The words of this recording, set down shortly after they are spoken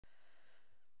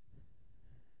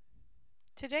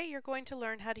Today you're going to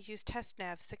learn how to use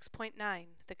TestNav 6.9,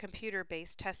 the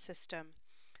computer-based test system.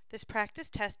 This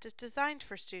practice test is designed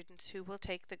for students who will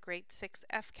take the Grade 6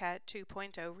 FCAT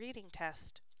 2.0 reading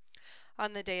test.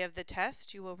 On the day of the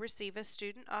test, you will receive a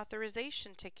student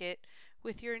authorization ticket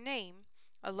with your name,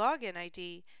 a login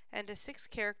ID, and a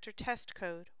 6-character test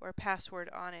code or password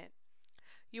on it.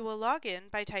 You will log in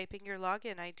by typing your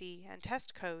login ID and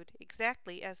test code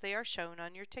exactly as they are shown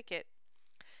on your ticket.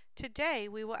 Today,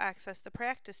 we will access the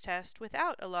practice test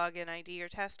without a login ID or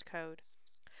test code.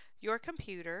 Your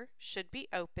computer should be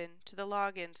open to the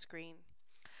login screen.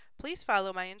 Please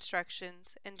follow my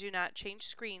instructions and do not change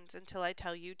screens until I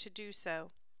tell you to do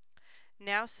so.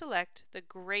 Now select the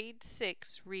Grade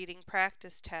 6 Reading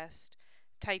Practice Test.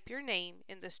 Type your name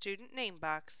in the student name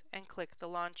box and click the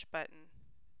Launch button.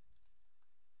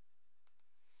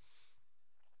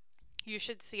 You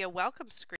should see a welcome screen